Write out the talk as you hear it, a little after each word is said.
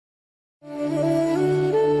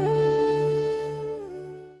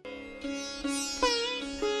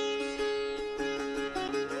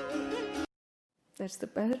That's the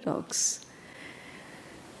paradox.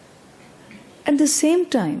 At the same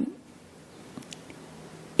time,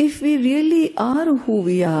 if we really are who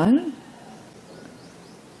we are,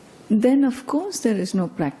 then of course there is no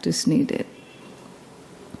practice needed.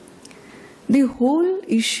 The whole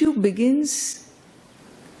issue begins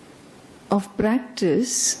of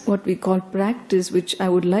practice, what we call practice, which I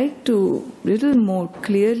would like to little more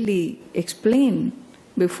clearly explain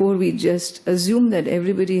before we just assume that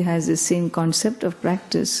everybody has the same concept of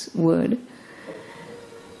practice word.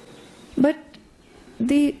 But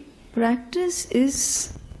the practice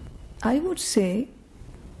is, I would say,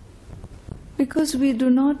 because we do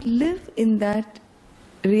not live in that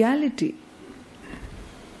reality.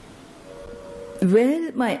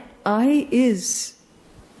 Where my I is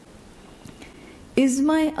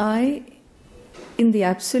my I in the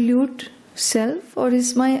absolute self, or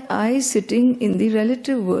is my I sitting in the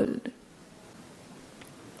relative world?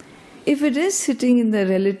 If it is sitting in the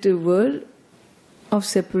relative world of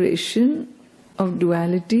separation, of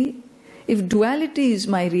duality, if duality is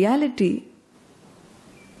my reality,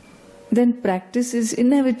 then practice is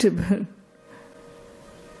inevitable.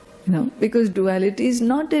 Because duality is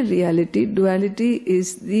not a reality. Duality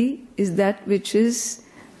is that which is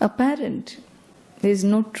apparent. There is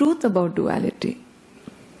no truth about duality.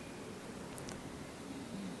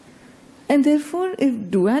 And therefore, if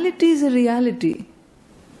duality is a reality,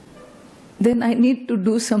 then I need to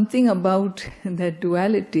do something about that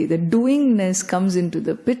duality. The doingness comes into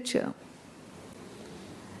the picture.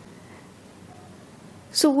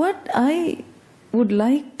 So what I would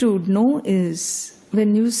like to know is,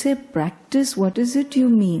 when you say practice, what is it you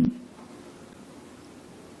mean?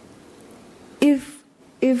 If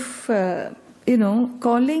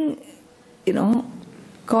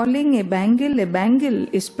calling a bangle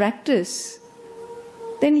is practice,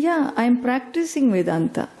 then yeah, I am practicing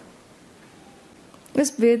Vedanta.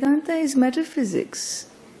 Because Vedanta is metaphysics.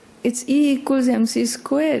 It's E equals mc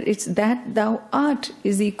square. It's that thou art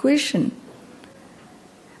is the equation.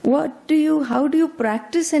 How do you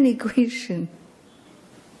practice an equation?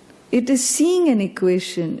 It is seeing an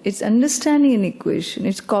equation, it's understanding an equation,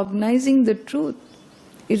 it's cognizing the truth,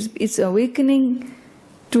 it's awakening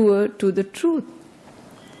to the truth.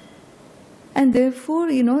 And therefore,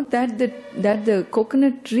 that the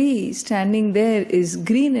coconut tree standing there is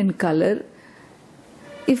green in color,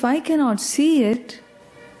 if I cannot see it,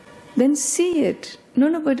 then see it.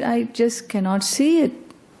 No, but I just cannot see it.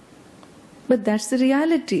 But that's the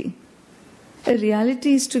reality. A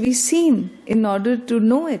reality is to be seen in order to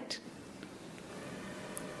know it.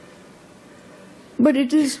 But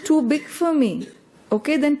it is too big for me.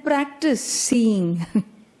 Okay, then practice seeing.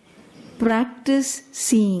 Practice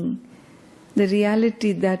seeing the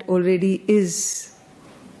reality that already is.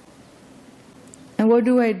 And what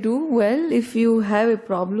do I do? Well, if you have a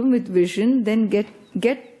problem with vision, then get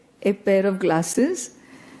a pair of glasses,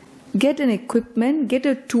 get an equipment, get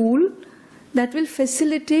a tool that will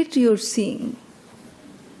facilitate your seeing.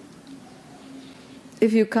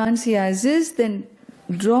 If you can't see as is, then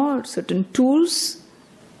draw certain tools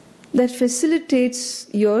that facilitates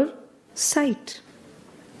your sight.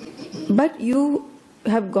 But you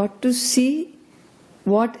have got to see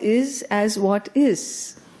what is as what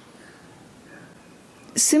is.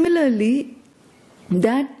 Similarly,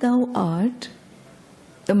 that thou art,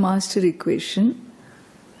 the master equation,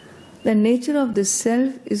 the nature of the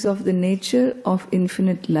self is of the nature of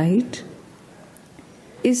infinite light,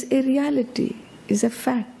 is a reality, is a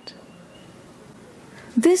fact.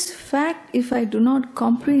 This fact, if I do not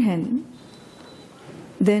comprehend,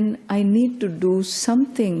 then I need to do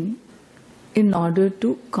something in order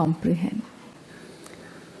to comprehend.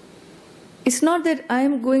 It's not that I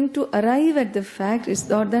am going to arrive at the fact, it's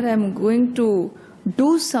not that I am going to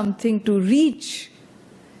do something to reach.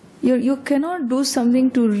 You cannot do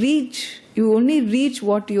something to reach. You only reach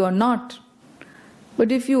what you are not.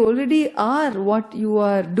 But if you already are what you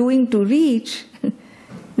are doing to reach,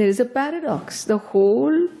 there is a paradox. The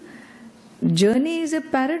whole journey is a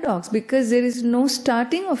paradox because there is no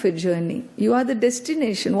starting of a journey. You are the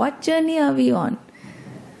destination. What journey are we on?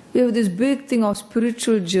 We have this big thing of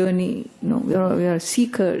spiritual journey. We are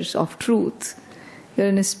seekers of truth. We are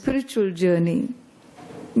in a spiritual journey.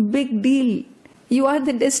 Big deal. You are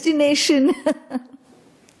the destination.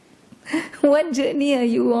 What journey are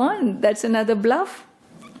you on? That's another bluff.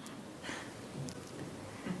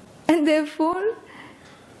 And therefore,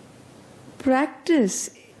 practice,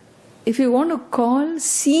 if you want to call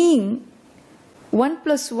seeing 1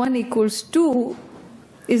 + 1 = 2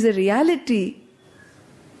 is a reality.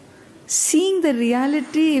 Seeing the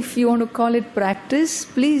reality, if you want to call it practice,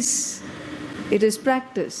 please, it is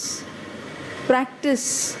practice.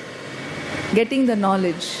 practice getting the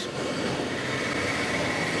knowledge.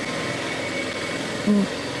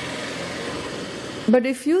 But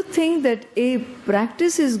if you think that a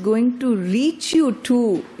practice is going to reach you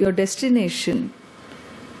to your destination,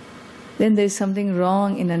 then there is something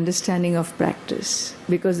wrong in understanding of practice,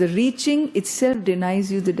 because the reaching itself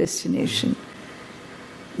denies you the destination.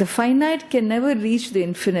 The finite can never reach the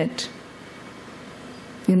infinite.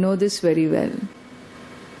 You know this very well.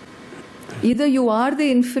 Either you are the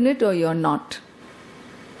infinite or you are not.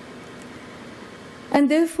 And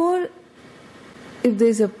therefore, if there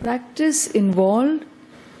is a practice involved,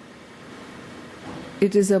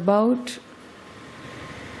 it is about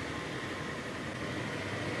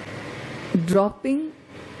dropping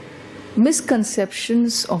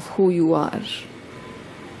misconceptions of who you are.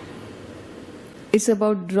 It's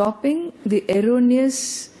about dropping the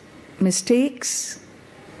erroneous mistakes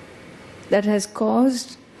that has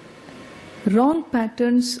caused wrong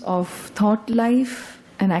patterns of thought life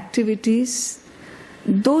and activities.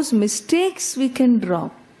 Those mistakes we can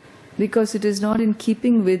drop because it is not in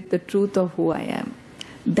keeping with the truth of who I am.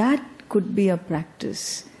 That could be a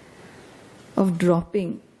practice of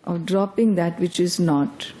dropping that which is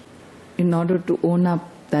not, in order to own up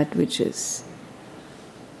that which is.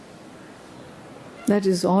 That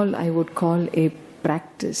is all I would call a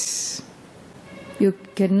practice. You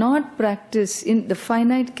cannot practice, the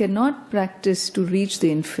finite cannot practice to reach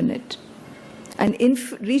the infinite. And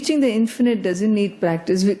reaching the infinite doesn't need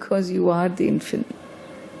practice because you are the infinite.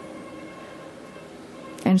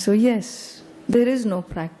 And so yes, there is no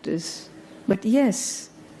practice. But yes,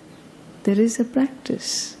 there is a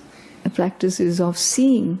practice. The practice is of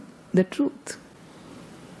seeing the truth.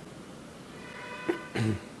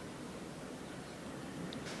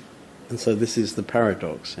 And so this is the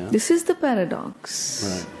paradox, yeah? This is the paradox.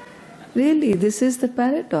 Right. Really, this is the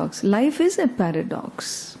paradox. Life is a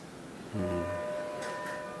paradox.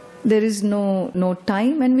 There is no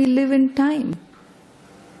time, and we live in time.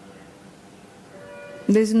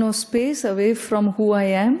 There is no space away from who I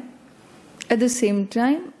am. At the same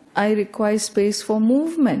time, I require space for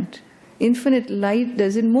movement. Infinite light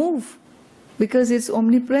doesn't move because it's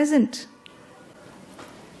omnipresent.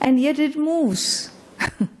 And yet it moves.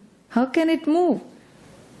 How can it move?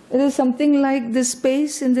 It is something like this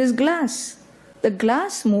space in this glass. The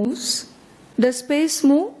glass moves. Does space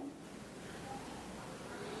move?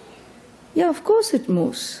 Yeah, of course it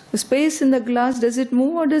moves. The space in the glass, does it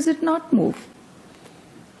move or does it not move?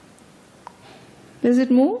 Does it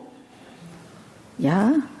move?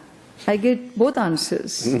 Yeah. I get both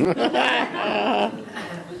answers.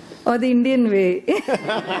 Or the Indian way.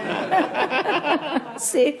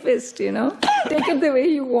 Safest, you know. Take it the way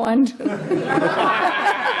you want.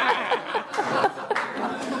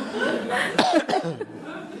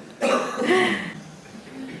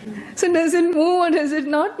 So does it move or does it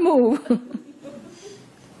not move?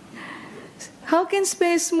 How can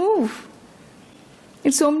space move?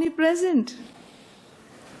 It's omnipresent.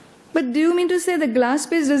 But do you mean to say the glass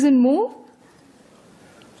space doesn't move?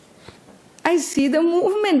 I see the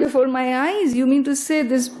movement before my eyes. You mean to say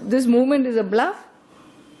this movement is a bluff?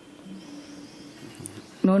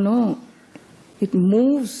 No. It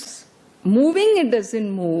moves. Moving, it doesn't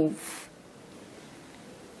move.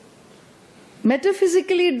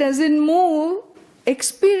 Metaphysically, it doesn't move.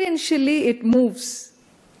 Experientially, it moves.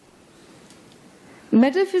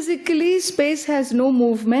 Metaphysically, space has no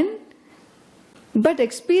movement. But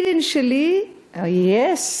experientially,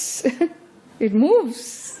 yes, it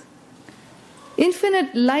moves.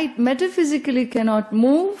 Infinite light metaphysically cannot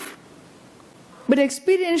move, but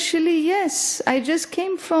experientially, yes, I just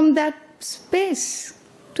came from that space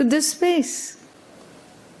to this space.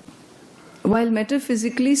 While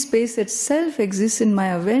metaphysically, space itself exists in my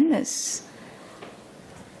awareness.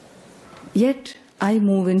 Yet, I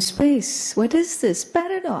move in space. What is this?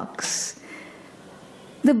 Paradox.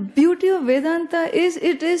 The beauty of Vedanta is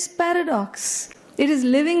it is paradox. It is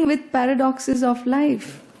living with paradoxes of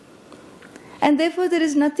life. And therefore there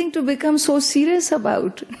is nothing to become so serious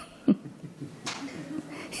about.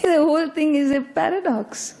 The whole thing is a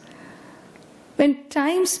paradox. When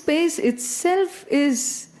time-space itself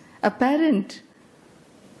is apparent,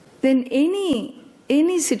 then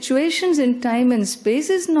any situations in time and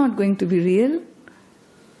space is not going to be real.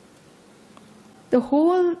 The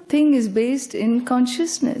whole thing is based in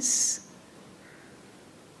consciousness.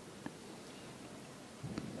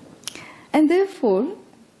 And therefore,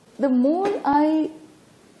 the more I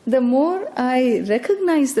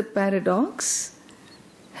recognize the paradox,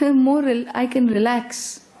 the more I can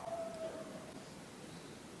relax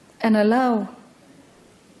and allow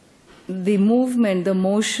the movement, the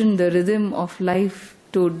motion, the rhythm of life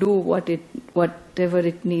to do whatever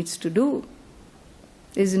it needs to do.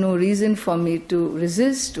 There's no reason for me to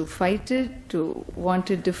resist, to fight it, to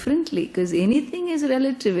want it differently, because anything is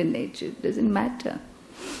relative in nature. It doesn't matter.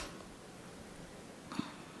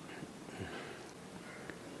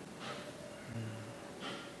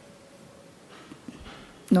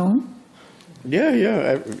 No? Yeah,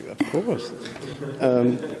 of course.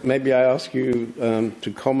 Maybe I ask you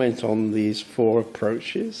to comment on these four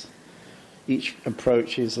approaches. Each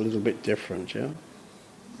approach is a little bit different, yeah?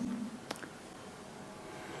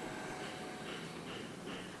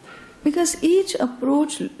 Because each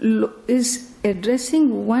approach is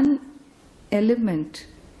addressing one element,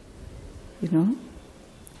 you know.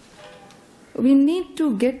 We need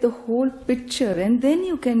to get the whole picture, and then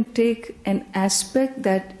you can take an aspect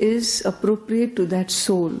that is appropriate to that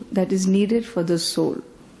soul, that is needed for the soul.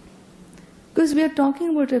 Because we are talking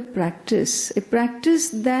about a practice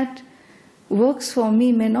that works for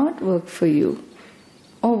me may not work for you,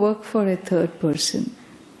 or work for a third person.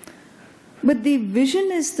 But the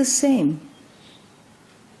vision is the same,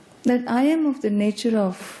 that I am of the nature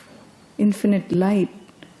of infinite light,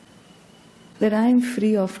 that I am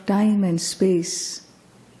free of time and space.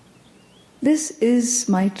 This is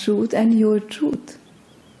my truth and your truth.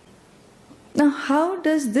 Now, how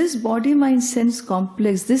does this body-mind-sense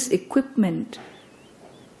complex, this equipment,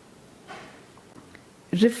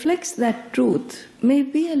 reflects that truth may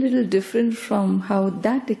be a little different from how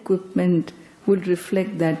that equipment would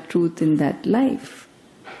reflect that truth in that life.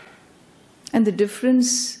 And the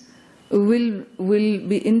difference will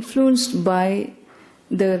be influenced by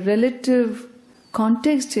the relative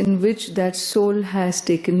context in which that soul has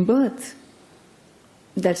taken birth.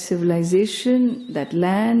 That civilization, that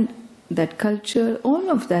land, that culture,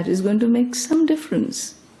 all of that is going to make some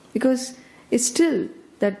difference. Because it's still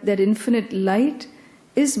that infinite light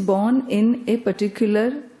is born in a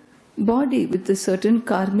particular body with a certain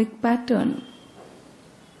karmic pattern.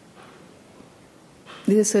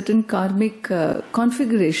 There's a certain karmic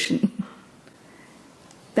configuration.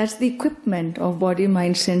 That's the equipment of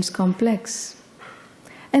body-mind-sense complex.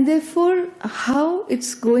 And therefore, how that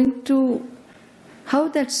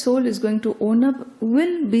soul is going to own up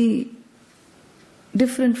will be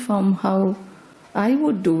different from how I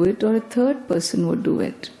would do it or a third person would do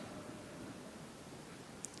it.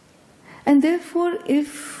 And therefore,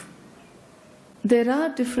 if there are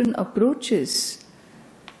different approaches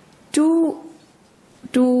to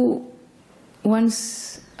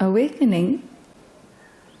one's awakening,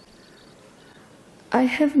 I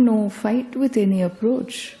have no fight with any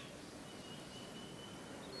approach.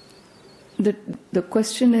 The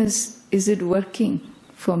question is it working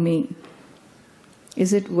for me?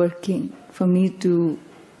 Is it working for me to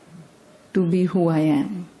be who I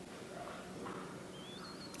am?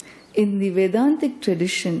 In the Vedantic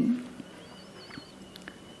tradition,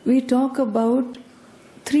 we talk about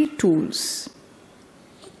 3 tools.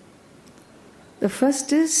 The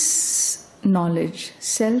first is knowledge,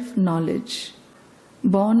 self-knowledge,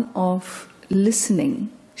 born of listening,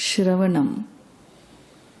 shravanam,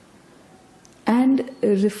 and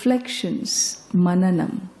reflections,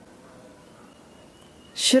 mananam.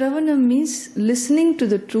 Shravanam means listening to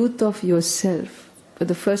the truth of yourself. For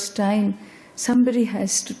the first time, somebody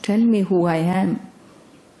has to tell me who I am.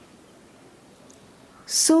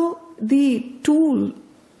 So the tool,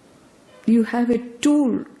 you have a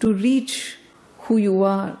tool to reach who you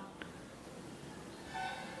are.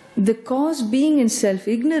 The cause being in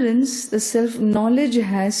self-ignorance, the self-knowledge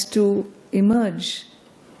has to emerge.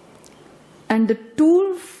 And the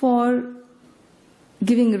tool for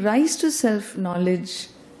giving rise to self-knowledge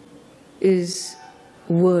is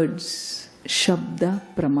words, shabda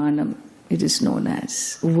pramanam, it is known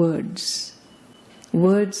as words.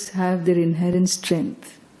 Words have their inherent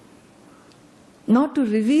strength. Not to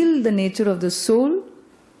reveal the nature of the soul,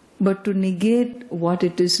 but to negate what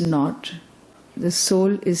it is not. The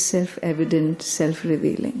soul is self-evident,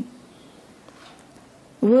 self-revealing.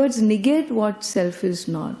 Words negate what self is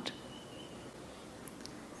not.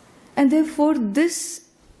 And therefore, this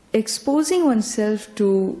exposing oneself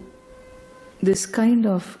to this kind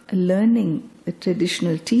of learning, the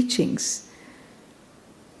traditional teachings,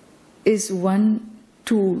 is one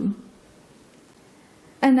tool.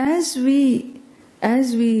 And as we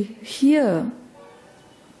hear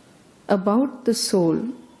about the soul,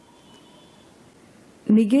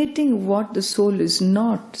 negating what the soul is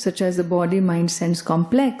not, such as the body-mind-sense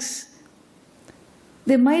complex,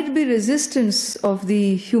 there might be resistance of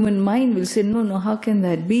the human mind. Will say, no, how can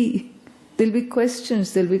that be? There'll be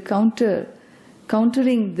questions, there'll be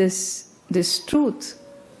countering this truth.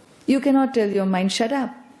 You cannot tell your mind, shut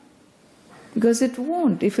up, because it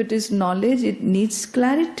won't. If it is knowledge, it needs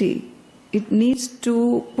clarity. It needs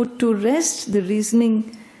to put to rest the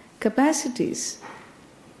reasoning capacities.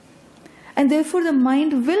 And therefore the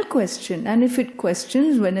mind will question. And if it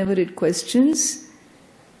questions, whenever it questions,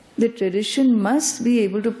 the tradition must be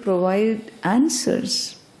able to provide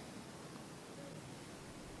answers.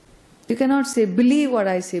 You cannot say, believe what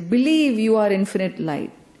I say, believe you are infinite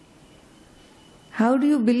light. How do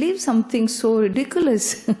you believe something so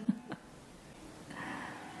ridiculous?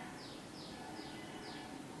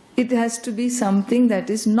 It has to be something that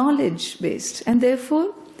is knowledge-based. And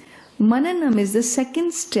therefore, Mananam is the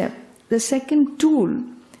second step, the second tool,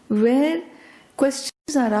 where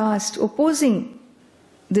questions are asked opposing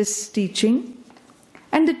this teaching,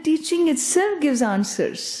 and the teaching itself gives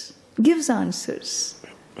answers.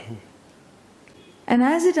 And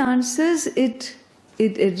as it answers, it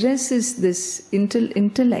addresses this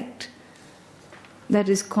intellect that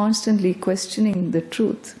is constantly questioning the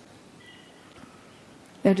truth.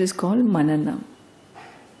 That is called Mananam.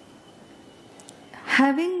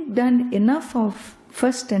 Having done enough of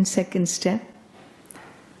first and second step,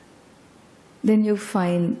 then you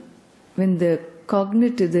find when the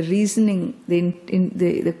cognitive, the reasoning,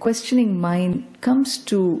 the questioning mind comes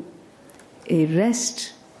to a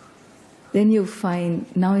rest, then you find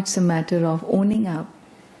now it's a matter of owning up.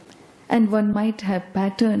 And one might have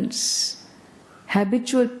patterns,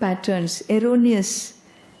 habitual patterns, erroneous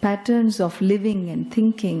patterns of living and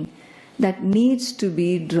thinking that needs to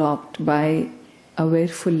be dropped by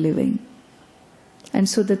awareful living. And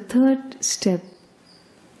so the third step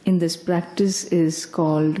in this practice is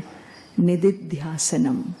called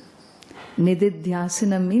Nididhyasanam.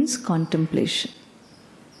 Nididhyasanam means contemplation,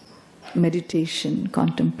 meditation,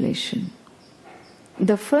 contemplation.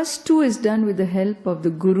 The first two is done with the help of the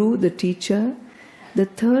guru, the teacher. The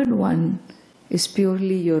third one is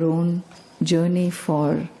purely your own journey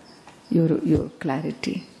for your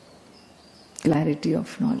clarity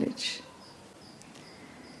of knowledge.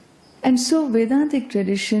 And so Vedantic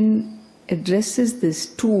tradition addresses this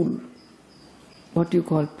tool, what you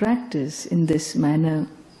call practice, in this manner.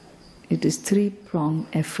 It is three-pronged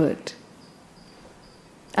effort.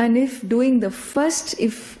 And if doing the first,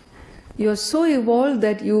 if you're so evolved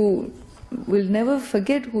that you will never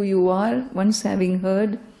forget who you are once having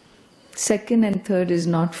heard, second and third is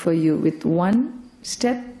not for you. With one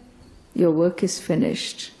step, your work is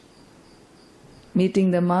finished.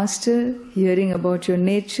 Meeting the master, hearing about your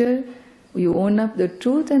nature, you own up the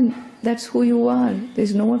truth, and that's who you are.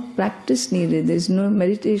 There's no more practice needed, there's no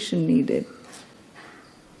meditation needed.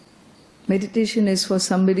 Meditation is for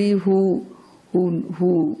somebody who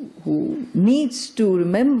needs to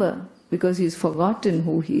remember because he's forgotten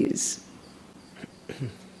who he is.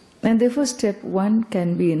 And therefore step one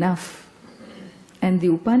can be enough. And the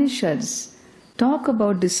Upanishads talk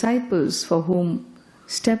about disciples for whom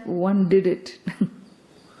step one did it.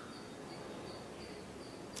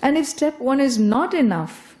 And if step one is not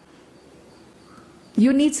enough,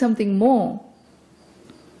 you need something more,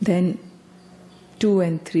 then 2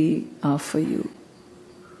 and 3 are for you.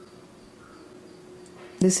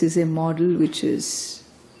 This is a model which is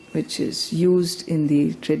used in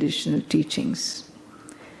the traditional teachings.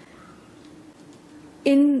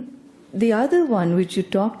 In the other one which you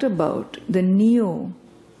talked about, the Neo.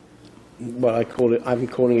 Well, I'm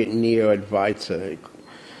calling it Neo-Advaita.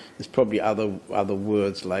 There's probably other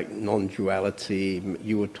words like non-duality.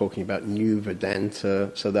 You were talking about New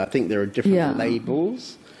Vedanta. So I think there are different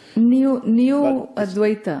labels.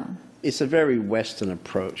 Neo-Advaita. It's a very Western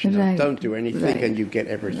approach. You know? Right. Don't do anything and you get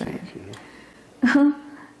everything. Right. You know?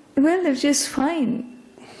 Well, that's just fine.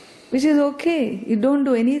 Which is okay. You don't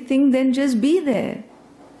do anything, then just be there.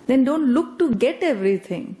 Then don't look to get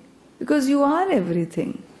everything, because you are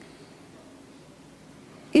everything.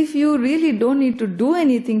 If you really don't need to do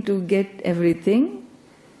anything to get everything,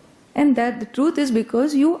 and that the truth is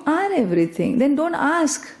because you are everything, then don't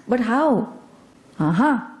ask, but how?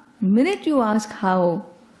 The minute you ask how,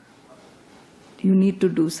 you need to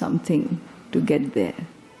do something to get there,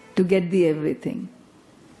 to get the everything.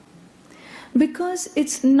 Because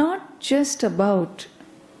it's not just about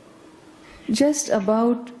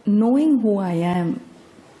knowing who I am.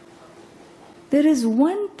 There is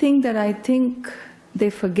one thing that I think they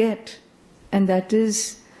forget, and that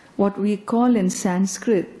is what we call in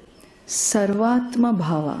Sanskrit Sarvatma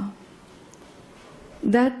Bhava.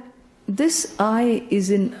 That this I is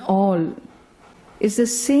in all, is the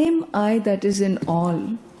same I that is in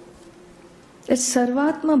all. It's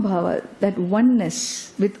Sarvatma Bhava, that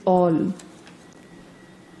oneness with all.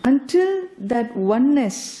 Until that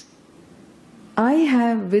oneness I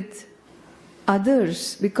have with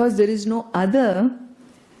others, because there is no other,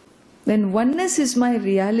 when oneness is my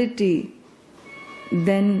reality,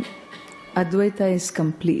 then Advaita is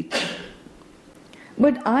complete.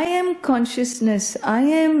 But I am consciousness, I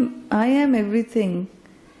am everything,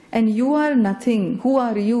 and you are nothing. Who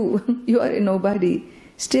are you? You are a nobody.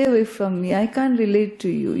 Stay away from me. I can't relate to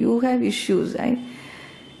you. You have issues.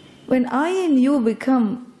 When I and you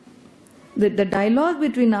become, the dialogue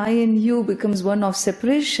between I and you becomes one of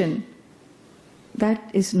separation,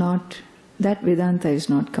 that Vedanta is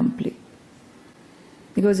not complete.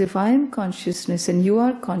 Because if I am consciousness and you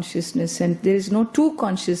are consciousness and there is no two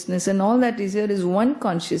consciousness and all that is here is one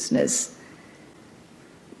consciousness,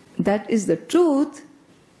 that is the truth,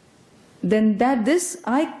 then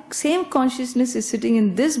same consciousness is sitting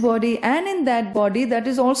in this body and in that body, that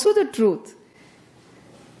is also the truth.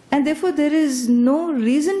 And therefore there is no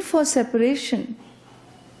reason for separation.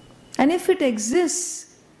 And if it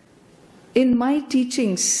exists in my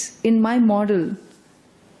teachings, in my model,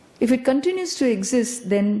 if it continues to exist,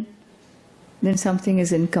 then something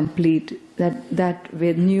is incomplete. That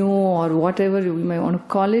with new or whatever we may want to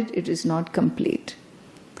call it, it is not complete.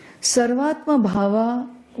 Sarvatma Bhava,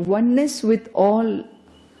 oneness with all,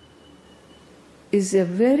 is a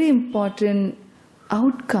very important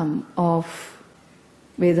outcome of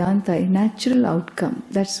Vedanta, a natural outcome.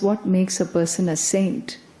 That's what makes a person a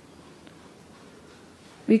saint.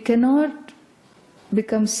 We cannot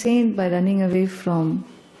become saint by running away from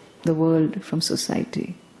the world, from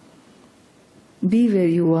society. Be where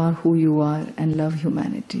you are, who you are, and love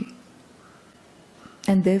humanity.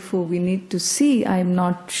 And therefore we need to see, I am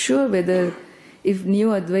not sure whether if New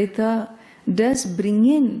Advaita does bring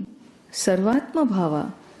in Sarvatma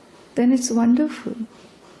Bhava, then it's wonderful.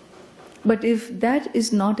 But if that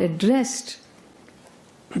is not addressed,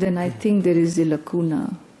 then I think there is a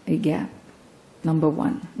lacuna, a gap, number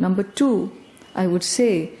one. Number two, I would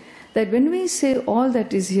say that when we say all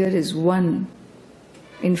that is here is one,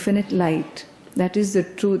 infinite light, that is the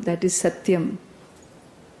truth, that is Satyam,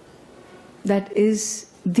 that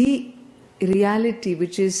is the reality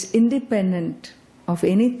which is independent of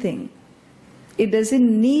anything. It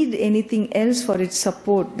doesn't need anything else for its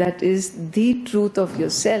support, that is the truth of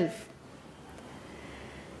yourself.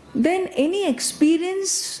 Then any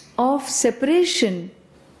experience of separation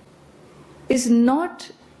is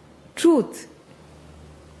not truth.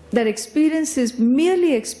 That experience is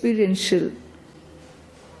merely experiential.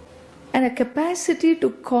 And a capacity to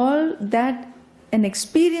call that an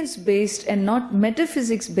experience-based and not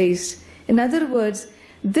metaphysics-based. In other words,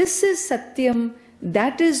 this is Satyam,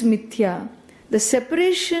 that is Mithya. The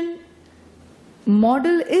separation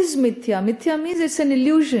model is Mithya. Mithya means it's an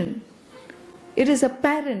illusion. It is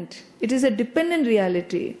apparent. It is a dependent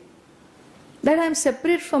reality. That I am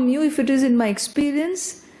separate from you, if it is in my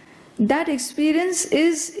experience, that experience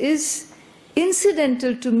is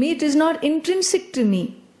incidental to me, it is not intrinsic to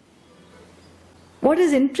me. What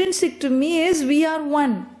is intrinsic to me is we are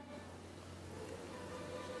one.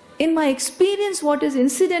 In my experience, what is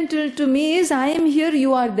incidental to me is I am here,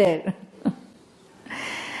 you are there.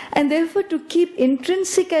 And therefore to keep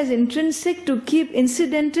intrinsic as intrinsic, to keep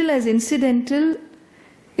incidental as incidental,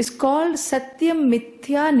 is called Satyam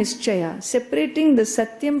Mithya Nischaya, separating the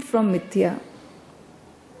Satyam from Mithya.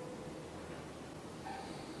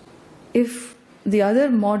 If the other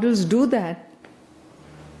models do that,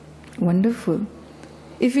 wonderful.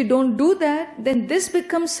 If you don't do that, then this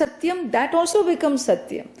becomes Satyam, that also becomes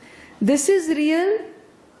Satyam. This is real,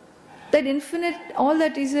 that infinite, all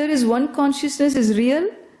that is here is one consciousness is real,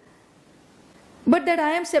 but that I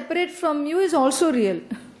am separate from you is also real.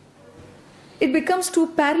 It becomes two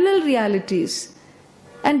parallel realities.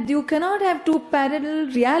 And you cannot have two parallel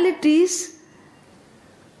realities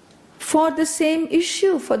for the same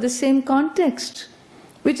issue, for the same context,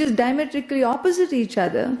 which is diametrically opposite each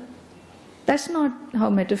other. That's not how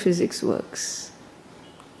metaphysics works.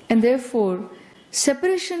 And therefore,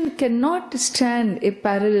 separation cannot stand a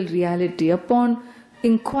parallel reality. Upon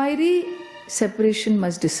inquiry, separation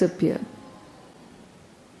must disappear.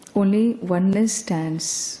 Only oneness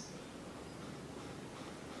stands.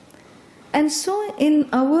 And so in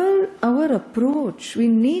our approach, we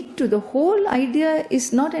need to, the whole idea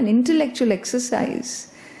is not an intellectual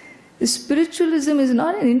exercise. Spiritualism is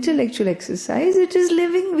not an intellectual exercise, it is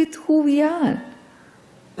living with who we are.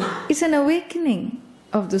 It's an awakening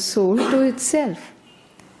of the soul to itself.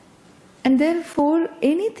 And therefore,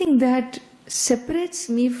 anything that separates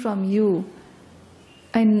me from you,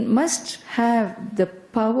 I must have the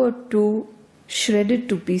power to shred it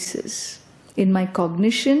to pieces. In my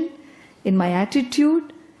cognition, in my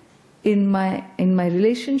attitude, in my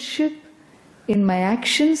relationship, in my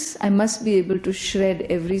actions, I must be able to shred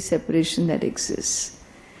every separation that exists.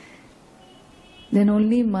 Then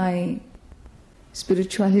only my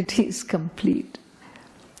spirituality is complete.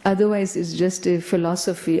 Otherwise, it's just a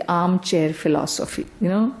philosophy, armchair philosophy, you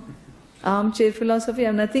know. Armchair philosophy, I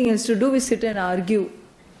have nothing else to do. We sit and argue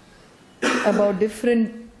about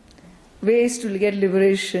different ways to get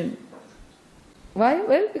liberation. Why?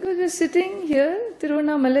 Well, because we're sitting here,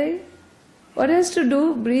 Tiruvannamalai. What else to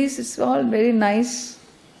do? Breeze, it's all very nice.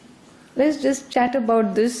 Let's just chat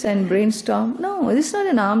about this and brainstorm. No, this is not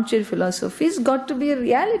an armchair philosophy. It's got to be a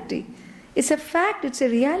reality. It's a fact, it's a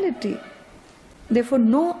reality. Therefore,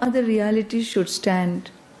 no other reality should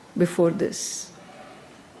stand before this.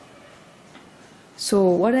 So,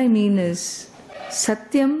 what I mean is,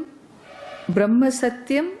 Satyam, Brahma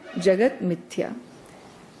Satyam, Jagat Mithya.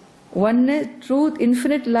 Oneness, truth,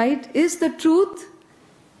 infinite light is the truth,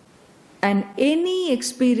 and any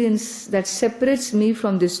experience that separates me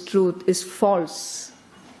from this truth is false.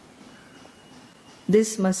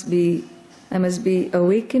 This must be, I must be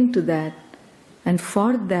awakened to that, and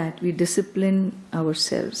for that we discipline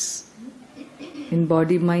ourselves. In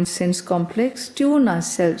body, mind, sense complex, tune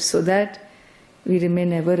ourselves so that we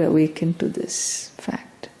remain ever awakened to this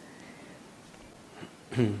fact.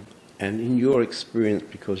 And in your experience,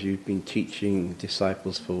 because you've been teaching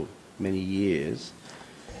disciples for many years,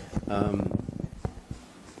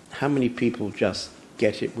 how many people just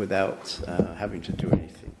get it without having to do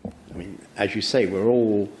anything? I mean, as you say, we're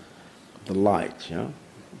all the light, you know?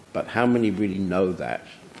 But how many really know that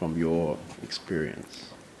from your experience?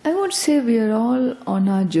 I would say we are all on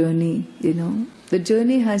our journey, you know. The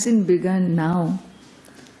journey hasn't begun now.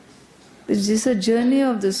 It's just a journey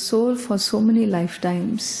of the soul for so many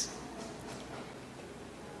lifetimes.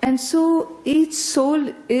 And so each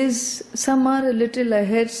soul is, some are a little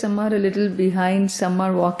ahead, some are a little behind, some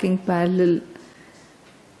are walking parallel.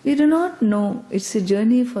 We do not know. It's a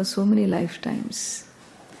journey for so many lifetimes.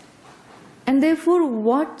 And therefore,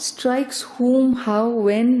 what strikes whom, how,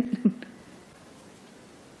 when,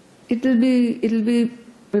 it'll be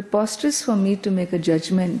preposterous for me to make a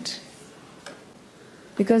judgment.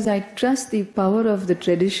 Because I trust the power of the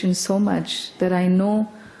tradition so much that I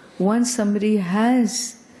know once somebody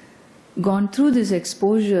has gone through this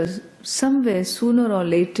exposure, somewhere sooner or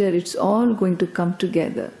later it's all going to come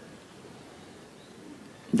together.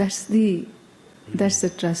 That's the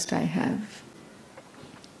trust I have.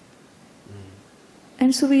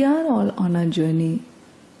 And so we are all on our journey.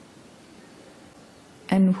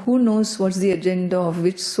 And who knows what's the agenda of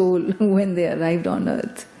which soul when they arrived on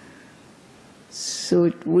earth. So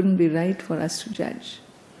it wouldn't be right for us to judge.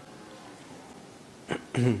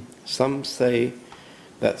 Some say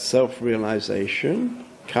that self-realization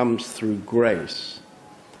comes through grace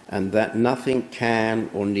and that nothing can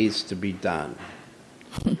or needs to be done.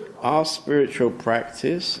 Are spiritual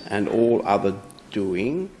practice and all other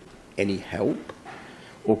doing any help?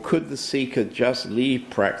 Or could the seeker just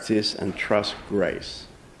leave practice and trust grace?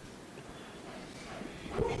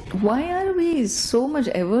 Why are we so much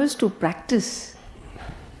averse to practice?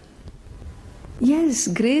 Yes,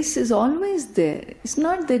 grace is always there. It's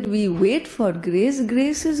not that we wait for grace,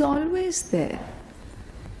 grace is always there.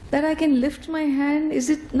 That I can lift my hand, is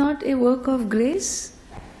it not a work of grace?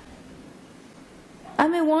 I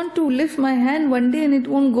may want to lift my hand one day and it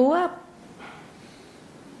won't go up.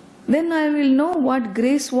 Then I will know what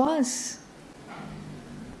grace was.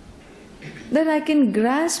 That I can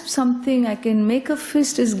grasp something, I can make a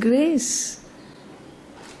fist is grace.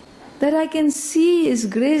 That I can see is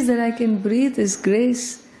grace, that I can breathe is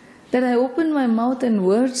grace. That I open my mouth and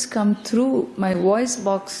words come through, my voice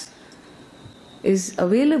box is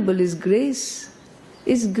available is grace.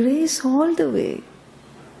 Is grace all the way.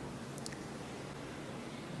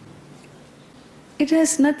 It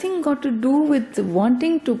has nothing got to do with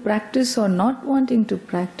wanting to practice or not wanting to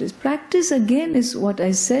practice. Practice again is what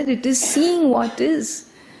I said, it is seeing what is.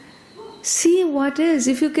 See what is.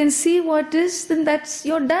 If you can see what is, then that's,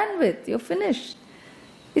 you're done with, you're finished.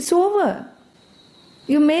 It's over.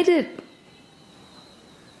 You made it.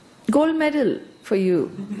 Gold medal for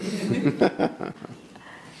you.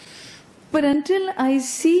 But until I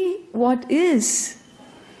see what is,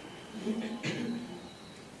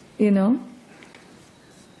 you know,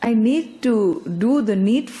 I need to do the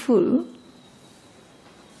needful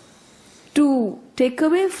to take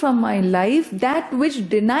away from my life that which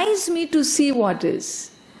denies me to see what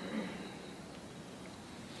is.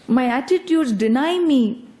 My attitudes deny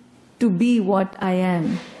me to be what I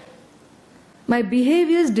am. My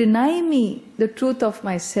behaviors deny me the truth of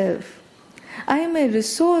myself. I am a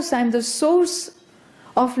resource, I am the source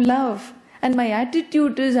of love, and my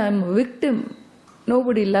attitude is I am a victim.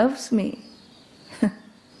 Nobody loves me.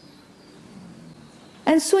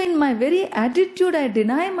 And so in my very attitude, I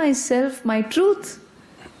deny myself my truth.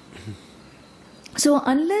 So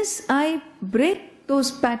unless I break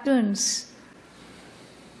those patterns,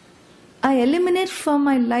 I eliminate from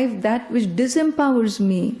my life that which disempowers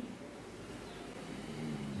me,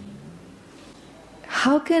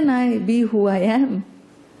 how can I be who I am?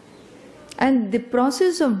 And the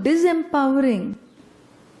process of disempowering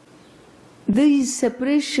the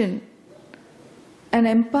separation and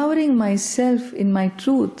empowering myself in my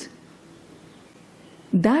truth,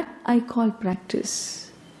 that I call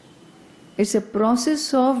practice. It's a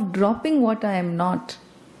process of dropping what I am not.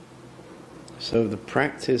 So the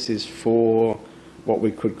practice is for what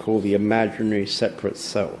we could call the imaginary separate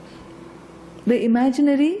self. The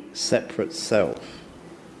imaginary? Separate self.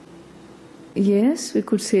 Yes, we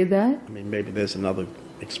could say that. I mean, maybe there's another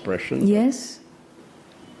expression. Yes.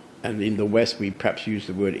 And in the West, we perhaps use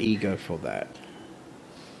the word ego for that.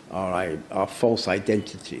 Our false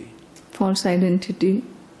identity. False identity.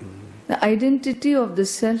 The identity of the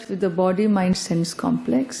self with the body, mind, sense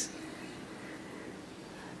complex.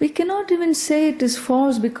 We cannot even say it is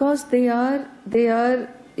false because they are, we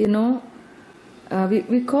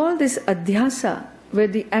call this adhyasa, where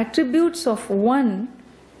the attributes of one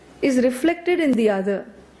is reflected in the other.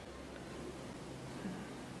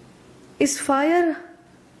 Is fire's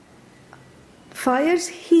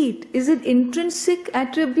heat, is it intrinsic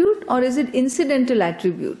attribute or is it incidental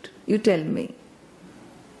attribute? You tell me.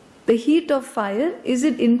 The heat of fire, is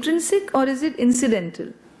it intrinsic or is it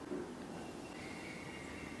incidental?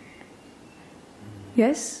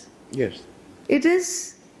 Yes? Yes. It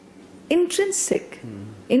is intrinsic.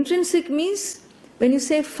 Intrinsic means when you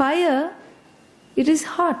say fire, it is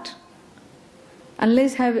hot.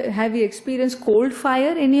 Unless have you experienced cold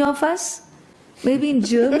fire, any of us? Maybe in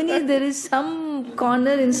Germany there is some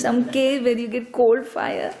corner in some cave where you get cold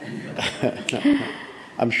fire.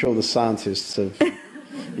 I'm sure the scientists have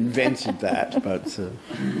invented that, but...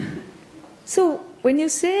 So, when you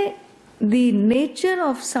say the nature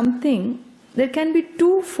of something, there can be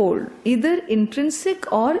twofold, either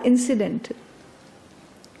intrinsic or incidental.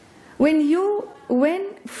 When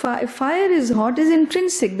fire is hot, is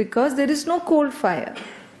intrinsic because there is no cold fire.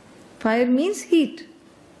 Fire means heat.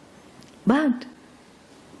 But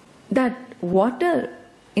that water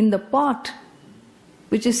in the pot,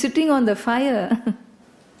 which is sitting on the fire,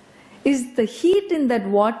 is the heat in that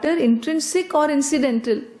water intrinsic or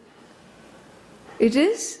incidental? It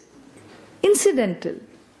is incidental.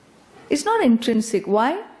 It's not intrinsic.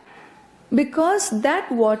 Why? Because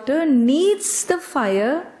that water needs the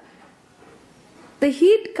fire. The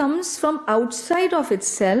heat comes from outside of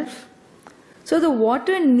itself. So the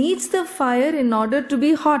water needs the fire in order to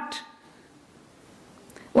be hot.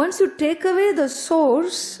 Once you take away the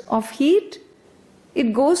source of heat,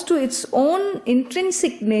 it goes to its own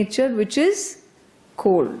intrinsic nature, which is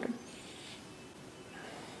cold.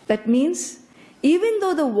 That means, even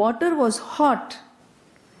though the water was hot,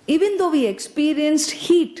 even though we experienced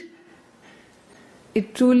heat,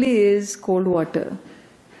 it truly is cold water.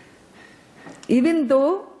 Even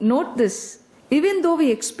though, note this, even though we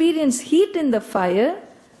experience heat in the fire,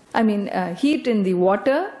 heat in the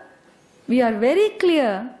water, we are very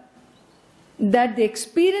clear that the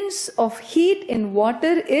experience of heat in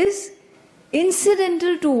water is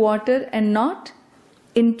incidental to water and not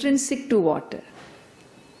intrinsic to water.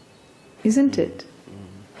 Isn't it?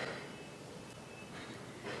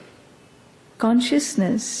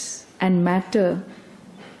 Consciousness and matter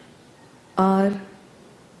are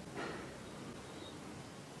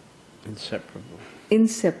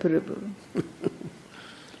inseparable.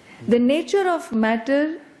 The nature of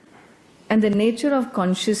matter and the nature of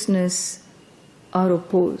consciousness are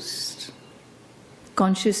opposed.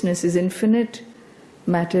 Consciousness is infinite,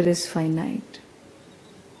 matter is finite.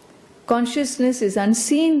 Consciousness is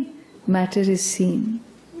unseen, matter is seen.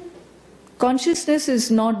 Consciousness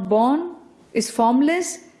is not born, is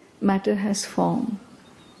formless, matter has form.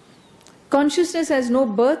 Consciousness has no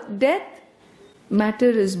birth, death, matter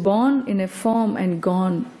is born in a form and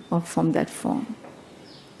gone from that form.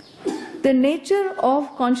 The nature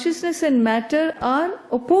of consciousness and matter are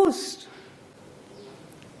opposed.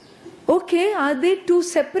 Okay, are they two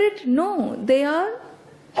separate? No, they are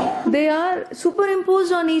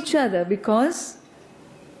superimposed on each other because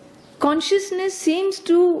consciousness seems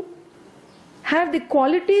to have the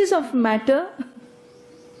qualities of matter.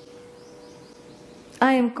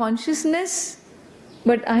 I am consciousness,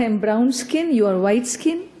 but I am brown skin, you are white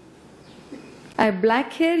skin. I have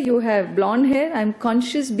black hair, you have blonde hair, I am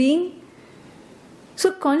conscious being.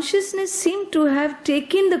 So consciousness seemed to have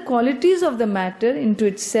taken the qualities of the matter into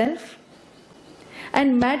itself,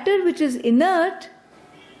 and matter which is inert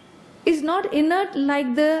is not inert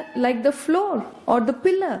like the floor or the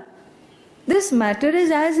pillar. This matter is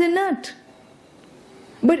as inert,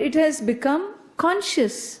 but it has become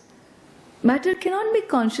conscious. Matter cannot be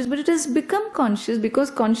conscious, but it has become conscious because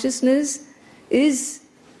consciousness is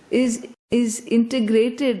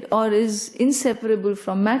integrated or is inseparable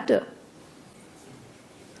from matter.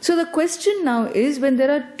 So the question now is, when there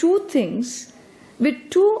are two things with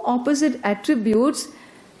two opposite attributes,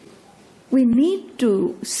 we need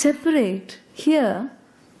to separate here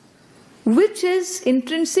which is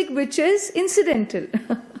intrinsic, which is incidental.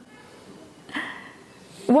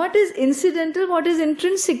 What is incidental, what is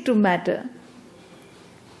intrinsic to matter?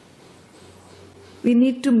 We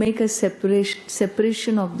need to make a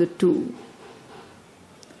separation of the two.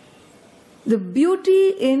 The beauty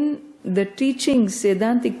in the teachings,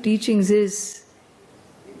 Vedantic teachings, is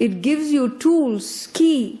it gives you tools,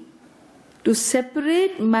 key to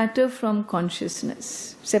separate matter from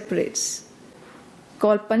consciousness. Separates.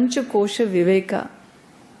 Called Pancha Kosha Viveka.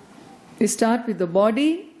 We start with the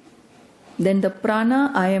body, then the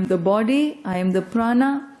prana. I am the body, I am the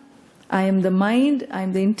prana, I am the mind, I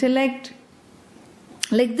am the intellect.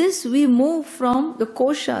 Like this we move from the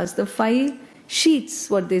koshas, the 5 sheets,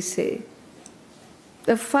 what they say.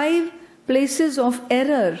 The 5 places of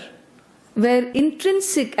error where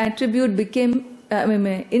intrinsic attribute became,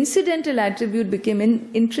 incidental attribute became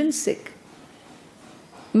intrinsic.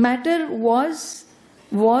 Matter was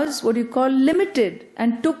what you call limited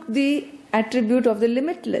and took the attribute of the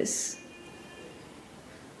limitless.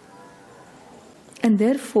 And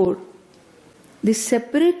therefore, the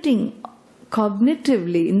separating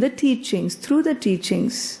cognitively in the teachings, through the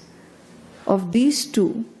teachings of these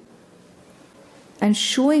two, and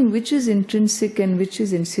showing which is intrinsic and which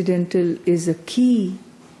is incidental is a key.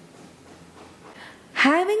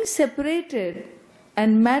 Having separated,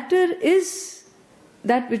 and matter is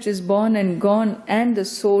that which is born and gone, and the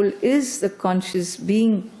soul is the conscious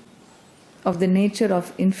being of the nature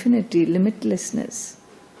of infinity, limitlessness,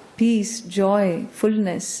 peace, joy,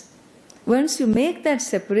 fullness. Once you make that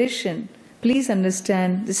separation, please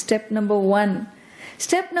understand this step number 1.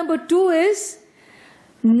 Step number 2 is,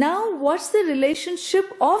 now what's the relationship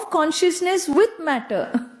of consciousness with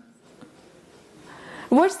matter?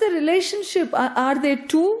 What's the relationship? Are they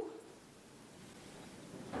two?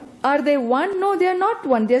 Are they one? No, they are not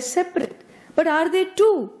one. They are separate. But are they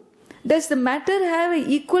two? Does the matter have an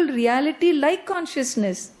equal reality like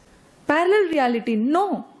consciousness? Parallel reality?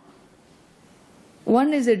 No.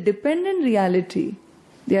 One is a dependent reality.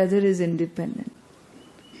 The other is independent.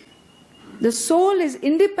 The soul is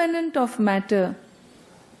independent of matter.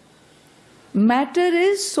 Matter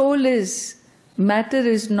is, soul is. Matter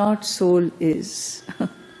is not, soul is.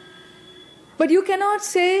 But you cannot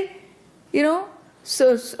say,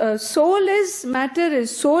 soul is, matter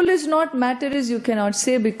is. Soul is not, matter is, you cannot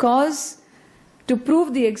say, because to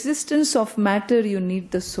prove the existence of matter you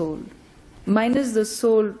need the soul. Minus the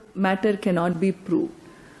soul, matter cannot be proved.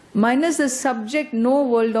 Minus the subject, no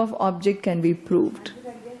world of object can be proved.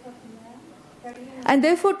 And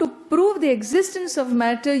therefore, to prove the existence of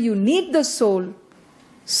matter, you need the soul.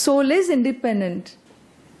 Soul is independent,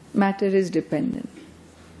 matter is dependent.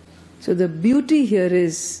 So the beauty here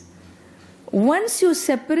is, once you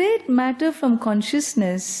separate matter from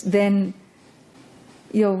consciousness, then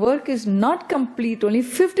your work is not complete. Only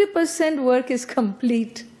 50% work is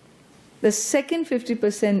complete. The second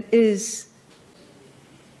 50% is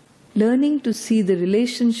learning to see the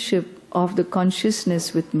relationship of the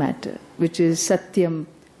consciousness with matter, which is satyam,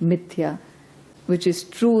 mithya, which is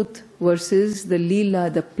truth versus the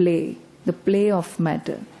leela, the play of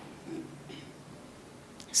matter.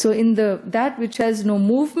 So in that which has no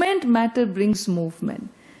movement, matter brings movement.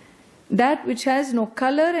 That which has no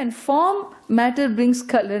color and form, matter brings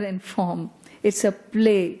color and form. It's a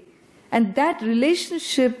play. And that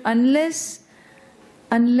relationship, unless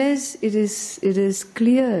it is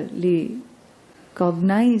clearly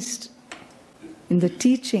cognized in the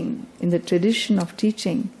teaching, in the tradition of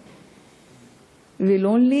teaching, we will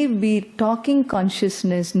only be talking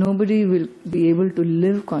consciousness, nobody will be able to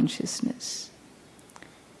live consciousness.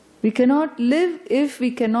 We cannot live if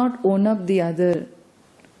we cannot own up the other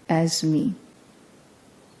as me.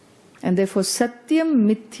 And therefore satyam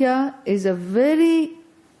mithya is a very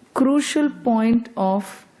crucial point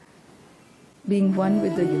of being one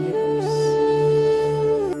with the universe.